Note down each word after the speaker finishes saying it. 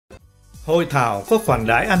Hội thảo có khoản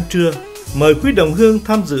đãi ăn trưa. Mời quý đồng hương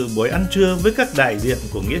tham dự buổi ăn trưa với các đại diện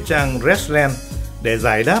của nghĩa trang Restland để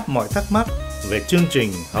giải đáp mọi thắc mắc về chương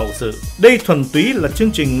trình hậu sự. Đây thuần túy là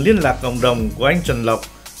chương trình liên lạc cộng đồng của anh Trần Lộc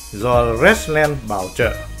do Restland bảo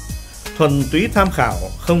trợ. Thuần túy tham khảo,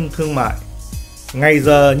 không thương mại. Ngày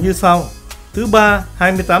giờ như sau: thứ ba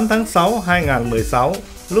 28 tháng 6 2016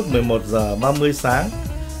 lúc 11 giờ 30 sáng.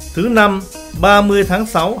 Thứ năm 30 tháng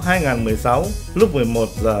 6 2016 lúc 11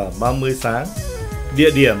 giờ 30 sáng.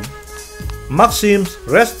 Địa điểm: Maxim's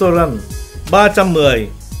Restaurant, 310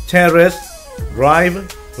 Terrace Drive,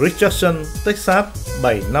 Richardson, Texas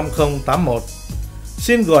 75081.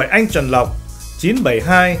 Xin gọi anh Trần Lộc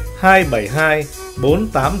 972 272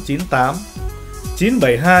 4898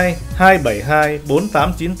 972 272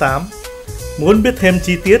 4898. Muốn biết thêm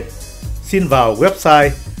chi tiết, xin vào website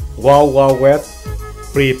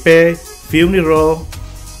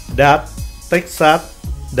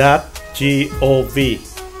www.preparefuneral.texas.gov.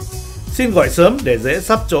 Xin gọi sớm để dễ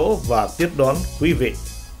sắp chỗ và tiếp đón quý vị.